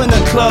do when the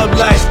club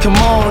lights come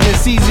on?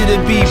 It's easy to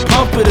be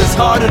pumped, but it's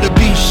harder to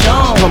be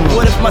shown.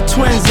 What if my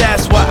twins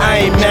ask why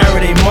I ain't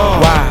married a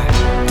mom? Why?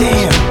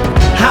 Damn,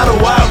 how do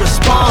I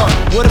respond?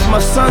 What if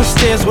my son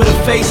stares with a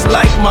face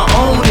like my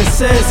own and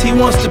says he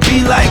wants to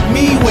be like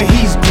me when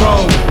he's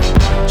grown?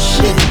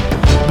 Shit,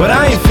 but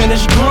I ain't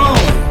finished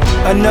growing.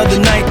 Another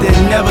night, the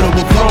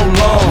inevitable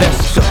prolong.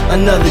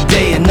 Another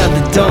day,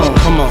 another dawn.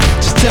 Come on,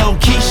 just tell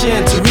Keisha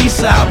and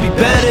Teresa I'll be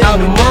better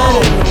in the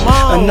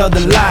morning. Another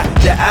lie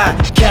that I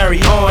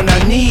carry on.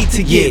 I need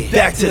to get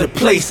back to the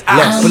place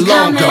I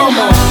belong. Come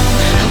on.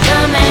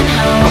 coming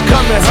home. I'm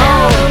coming Tell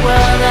home. the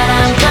world that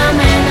I'm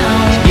coming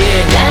home.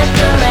 Yeah. Let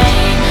the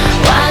rain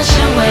wash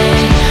away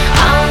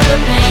all the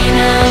pain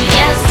of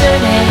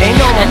yesterday. Ain't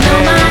no I know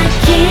pain. my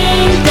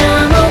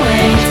kingdom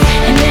awaits,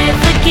 and they're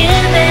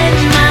forgiving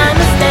my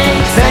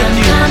mistakes. Thank I'm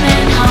you.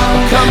 coming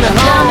home. Coming I'm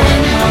home.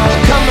 coming home.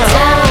 Coming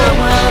Tell home. the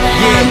world that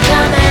Yeah. I'm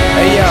coming.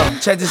 Hey yo,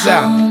 check this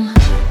out.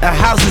 A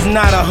house is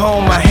not a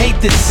home, I hate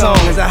this song.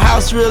 Is a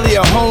house really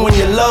a home when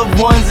your loved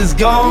ones is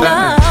gone?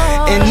 No.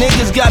 And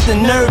niggas got the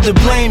nerve to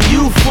blame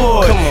you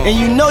for it. And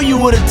you know you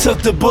would've took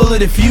the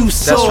bullet if you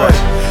saw it.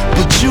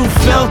 But you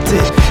felt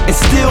it and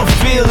still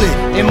feel it.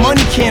 And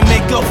money can't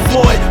make up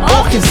for it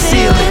or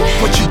conceal it.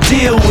 But you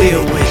deal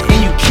with it and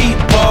you keep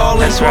ballin'.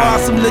 That's why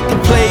some liquor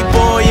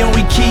playboy and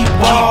we keep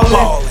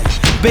ballin'.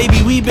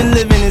 Baby, we been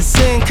living in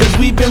sin, cause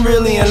we been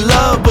really in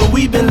love, but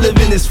we been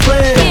living as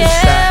friends.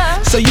 Yeah.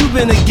 So you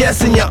been a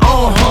guest in your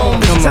own home.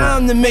 It's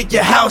time to make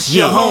your house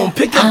your home.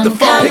 Pick up the I'm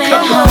phone, pick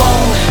coming up the home.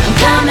 phone. I'm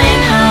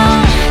coming home.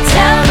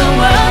 Tell the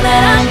world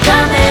that I'm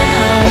coming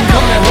home. I'm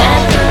coming Let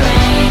home. the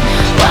rain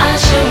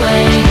wash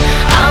away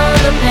all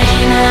the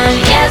pain of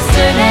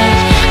yesterday.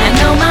 I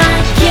know my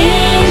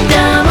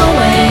kingdom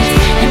awaits,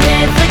 and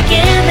they're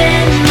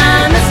forgiving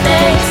my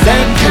mistakes.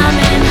 Thank I'm you.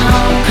 coming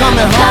home.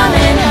 Coming I'm home.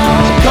 coming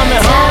home.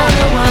 Coming Tell home.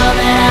 the world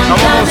that I'm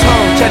I'm almost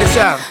coming home. Check this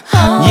out.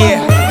 home.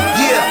 Yeah.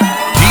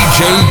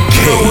 DJ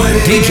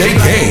Kane. DJ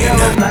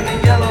Kane. Black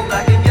and yellow,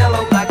 black and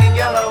yellow, black and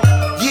yellow.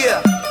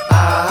 Yeah,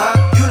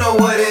 you know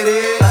what it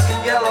is. Black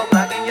and yellow,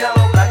 black and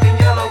yellow, black and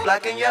yellow,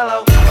 black and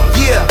yellow.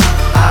 Yeah,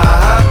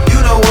 you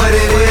know what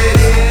it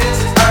is.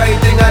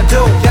 Everything I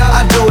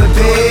do it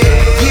big.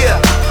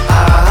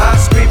 Yeah,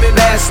 screaming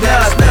that's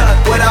nothing.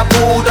 When I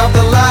pulled off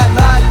the lot,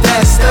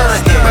 that's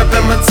nothing.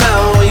 Reppin' my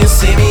town, when you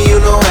see me, you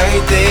know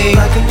everything.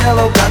 Black and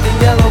yellow, black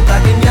and yellow,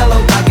 black and yellow,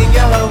 black and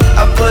yellow.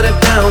 I put it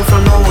down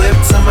from the whip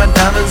to my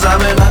diamonds.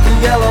 I'm in black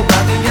and yellow,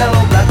 black and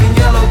yellow, black and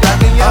yellow,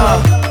 black and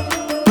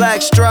yellow.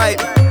 Black stripe,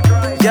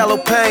 yellow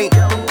paint.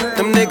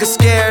 Them niggas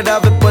scared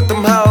of it, but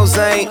them hoes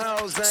ain't.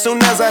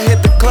 Soon as I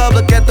hit the club,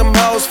 look at them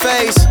hoes'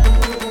 face.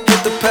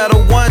 Hit the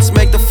pedal once,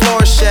 make the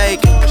floor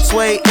shake.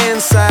 Sway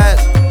inside,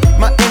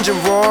 my engine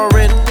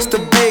roaring. It's the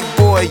big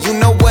boy, you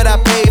know what I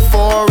paid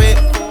for it.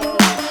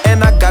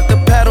 And I got the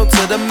pedal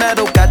to the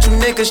metal. Got you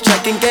niggas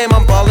checking game,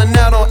 I'm ballin'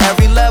 out on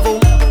every level.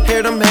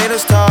 Hear them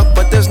haters talk,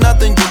 but there's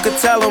nothing you could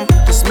tell them.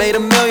 Just made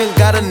 $1 million,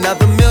 got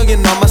another $1 million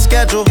on my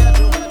schedule.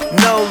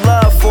 No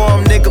love for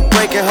them, nigga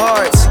breaking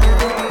hearts.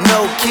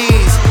 No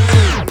keys,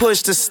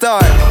 push to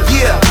start.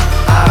 Yeah,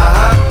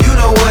 you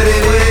know what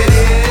it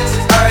is.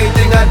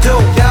 Everything I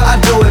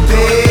do it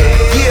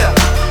big.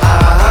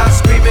 Yeah,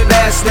 screaming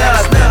that's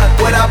nothing.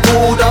 When I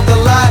pulled off the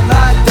lot,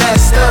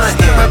 that's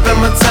nothing. Reppin'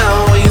 my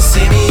town, when you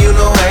see me, you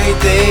know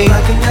everything.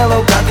 Black and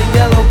yellow, black and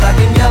yellow, black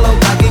and yellow,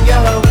 black and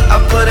yellow. I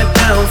put it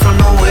down from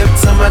the whip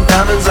to my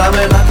diamonds. I'm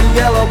in black and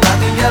yellow,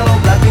 black and yellow,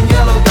 black and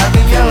yellow, black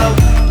and yellow.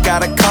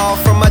 Got a call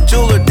from my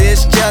jeweler,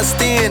 this just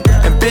in.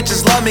 And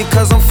bitches love me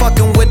cause I'm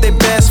fucking with their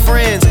best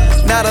friends.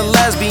 Not a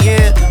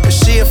lesbian, but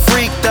she a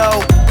freak though.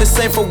 This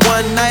ain't for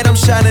one night, I'm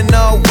shining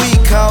all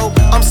week, ho.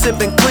 I'm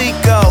sipping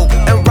Clico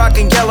and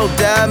rocking yellow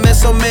diamonds.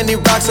 So many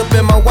rocks up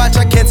in my watch,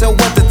 I can't tell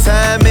what the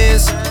time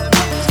is.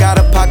 Got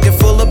a pocket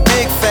full of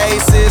big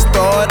faces.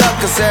 Throw it up,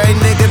 cause every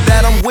nigga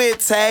that I'm with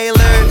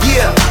tailored.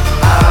 Yeah,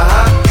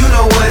 you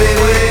know what it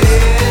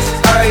is.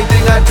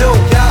 Everything I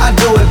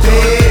do it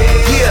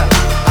big. Yeah,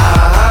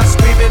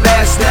 screaming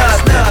that's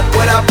nothing.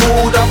 When I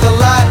pulled off the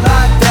lot,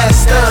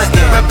 that's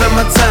nothing. Reppin'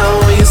 my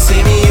town, when you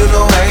see me, you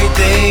know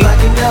everything.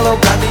 Black and yellow,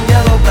 black and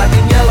yellow, black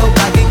and yellow,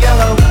 black and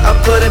yellow. I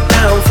put it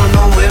down from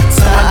the whip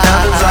to my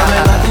diamonds. I'm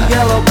in black and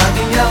yellow, black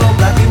and yellow,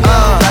 black and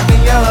yellow, black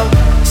and yellow.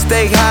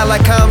 Stay high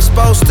like I'm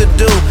supposed to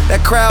do.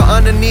 That crowd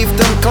underneath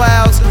them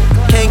clouds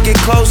can't get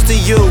close to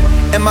you.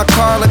 And my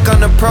car look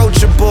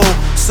unapproachable.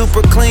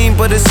 Super clean,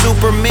 but it's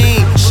super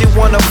mean. She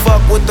wanna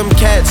fuck with them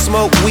cats,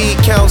 smoke weed,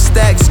 count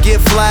stacks, get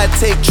fly,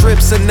 take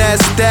trips, and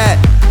that's that.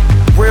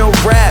 Real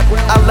rap,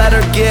 I let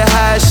her get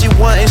high, she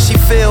want and she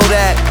feel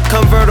that.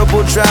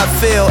 Convertible drop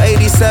feel,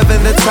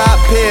 87 the top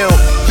pill,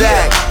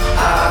 back.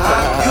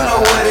 You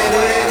know what it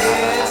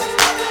is.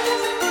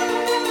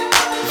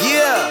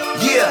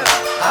 Yeah,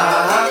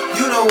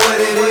 you know what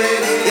it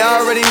is.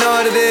 Y'all already know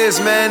what it is,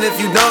 man. If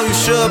you don't, you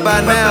should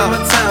by now. Reppin'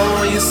 my town,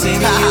 when you see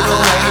me, you know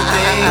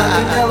everything. Black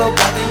and yellow,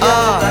 black and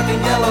yellow, black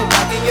and yellow,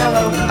 black and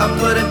yellow. I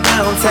put it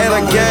down,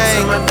 Taylor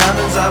gang. My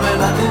diamonds, I'm in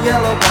black and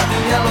yellow, black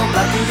and yellow,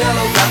 black and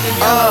yellow, black and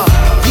yellow.